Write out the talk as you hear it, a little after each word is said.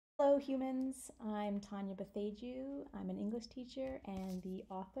Hello, humans. I'm Tanya Boteju. I'm an English teacher and the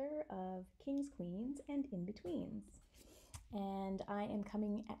author of Kings, Queens, and In-Betweens. And I am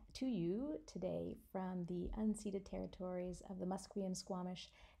coming to you today from the unceded territories of the Musqueam, Squamish,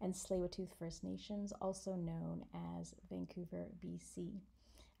 and Tsleil-Waututh First Nations, also known as Vancouver, BC.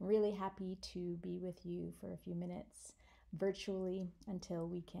 I'm really happy to be with you for a few minutes virtually until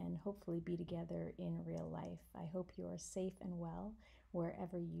we can hopefully be together in real life. I hope you are safe and well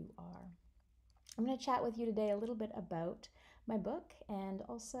wherever you are. I'm going to chat with you today a little bit about my book and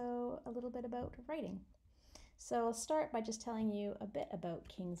also a little bit about writing. So I'll start by just telling you a bit about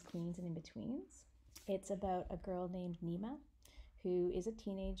Kings, Queens, and In-Betweens. It's about a girl named Nima who is a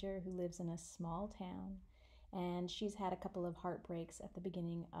teenager who lives in a small town, and she's had a couple of heartbreaks at the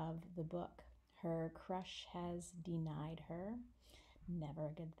beginning of the book. Her crush has denied her, never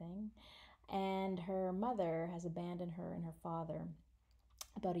a good thing, and her mother has abandoned her and her father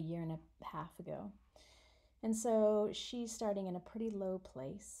about a year and a half ago. And so she's starting in a pretty low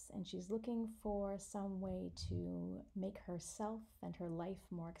place, and she's looking for some way to make herself and her life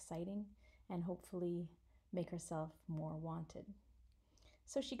more exciting and hopefully make herself more wanted.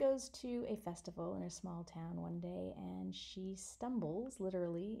 So she goes to a festival in her small town one day, and she stumbles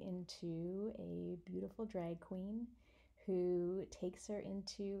literally into a beautiful drag queen who takes her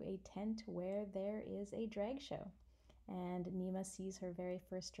into a tent where there is a drag show. And Nima sees her very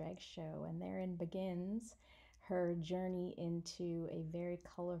first drag show, and therein begins her journey into a very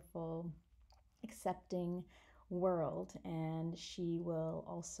colorful, accepting world, and she will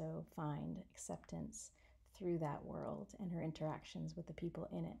also find acceptance through that world and her interactions with the people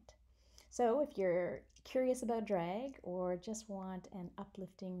in it. So if you're curious about drag or just want an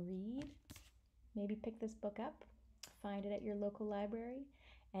uplifting read, maybe pick this book up, find it at your local library,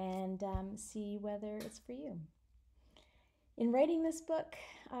 and see whether it's for you. In writing this book,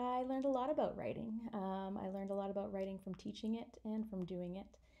 I learned a lot about writing. I learned a lot about writing from teaching it and from doing it,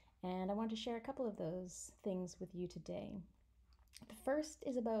 and I want to share a couple of those things with you today. The first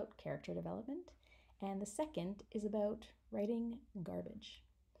is about character development, and the second is about writing garbage.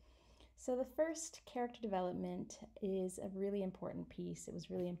 So the first, character development, is a really important piece. It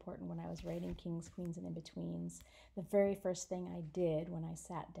was really important when I was writing Kings, Queens, and In-Betweens. The very first thing I did when I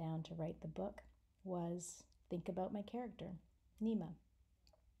sat down to write the book was think about my character, Nima.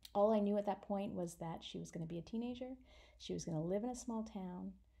 All I knew at that point was that she was going to be a teenager, she was going to live in a small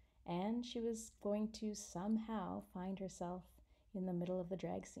town, and she was going to somehow find herself in the middle of the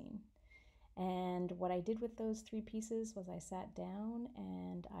drag scene. And what I did with those three pieces was I sat down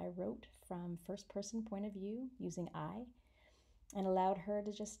and I wrote from first person point of view using I, and allowed her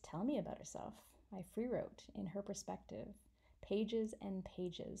to just tell me about herself. I free wrote in her perspective, pages and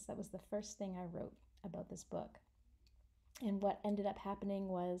pages. That was the first thing I wrote about this book. And what ended up happening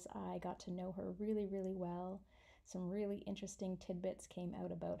was I got to know her really, really well. Some really interesting tidbits came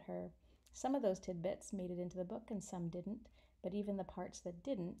out about her. Some of those tidbits made it into the book and some didn't, but even the parts that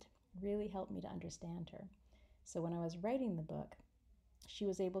didn't really helped me to understand her. So when I was writing the book, she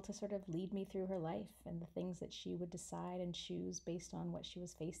was able to sort of lead me through her life and the things that she would decide and choose based on what she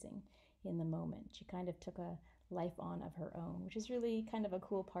was facing in the moment. She kind of took a life on of her own, which is really kind of a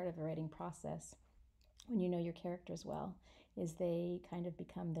cool part of the writing process when you know your characters well, is they kind of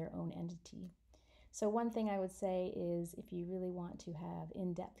become their own entity. So one thing I would say is if you really want to have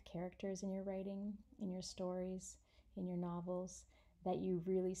in-depth characters in your writing, in your stories, in your novels, that you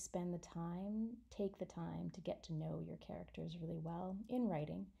really spend the time, take the time to get to know your characters really well in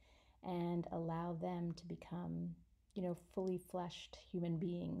writing and allow them to become, fully fleshed human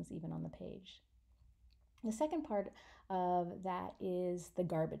beings even on the page. The second part of that is the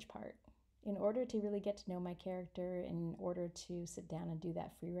garbage part. In order to really get to know my character, in order to sit down and do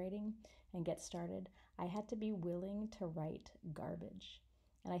that free writing and get started, I had to be willing to write garbage.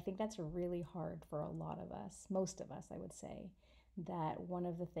 And I think that's really hard for a lot of us, most of us, I would say, that one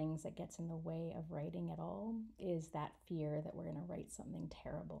of the things that gets in the way of writing at all is that fear that we're going to write something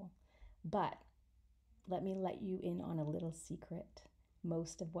terrible. But let me let you in on a little secret.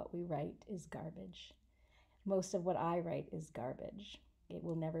 Most of what we write is garbage. Most of what I write is garbage. It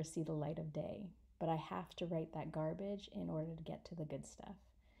will never see the light of day, but I have to write that garbage in order to get to the good stuff.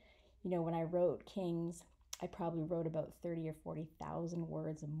 When I wrote Kings, I probably wrote about 30 or 40,000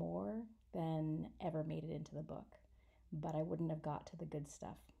 words more than ever made it into the book, but I wouldn't have got to the good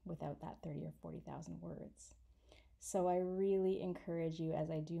stuff without that 30 or 40,000 words. So I really encourage you, as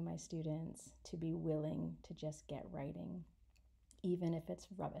I do my students, to be willing to just get writing, even if it's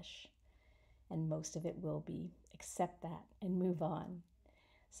rubbish. And most of it will be. Accept that and move on.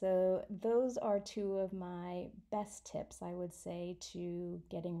 So those are two of my best tips, I would say, to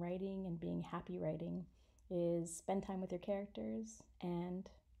getting writing and being happy writing is spend time with your characters and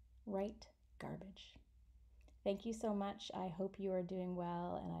write garbage. Thank you so much. I hope you are doing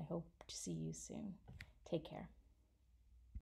well, and I hope to see you soon. Take care.